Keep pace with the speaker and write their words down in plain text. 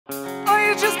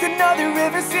another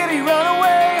River City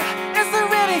runaway. Is there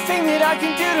anything that I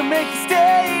can do to make you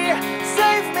stay?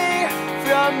 Save me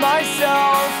from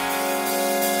myself.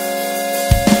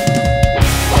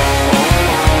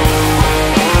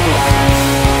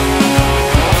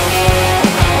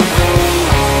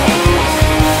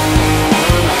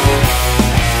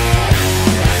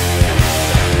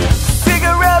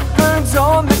 Cigarette burns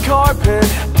on the carpet.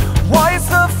 Why is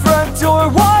the front door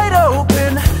wide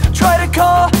open? Try to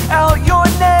call out your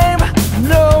name,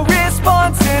 no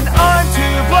response, and I'm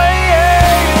to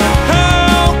blame.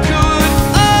 How could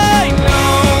I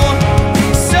know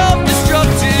these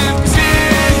self-destructive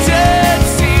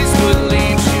tendencies would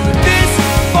lead you this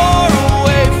far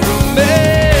away from me?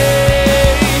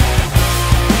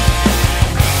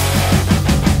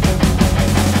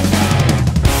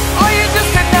 Are you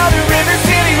just another River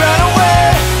City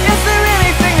runaway? Is there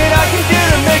anything that I can do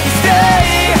to make you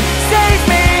stay? Save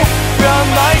me from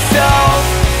myself.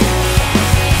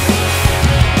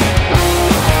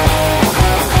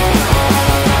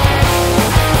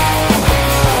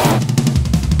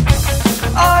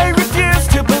 I refuse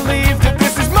to believe that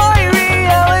this is my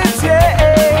reality.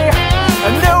 I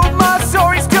know my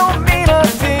stories don't mean a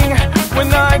thing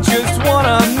when I just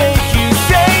wanna make you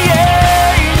say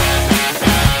it.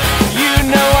 You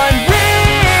know I'm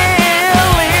reeling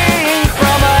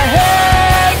from a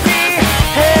heavy-handed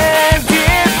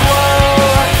blow.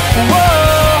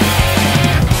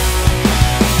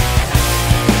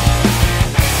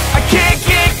 I can't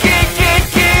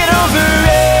get over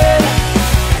it.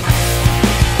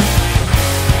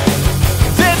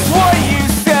 That's what you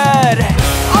said.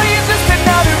 Are you just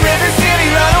another River City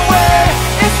runaway?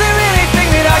 Is there anything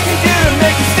that I can do to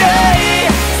make you stay?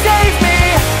 Save me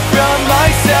from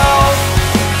myself.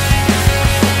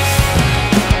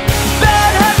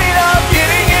 Bad habit of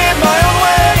getting in my own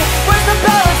way. Where's the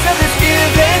balance of this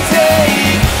give and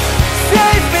take?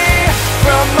 Save me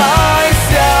from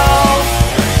myself.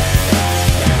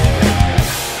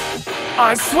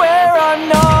 I swear I'm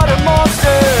not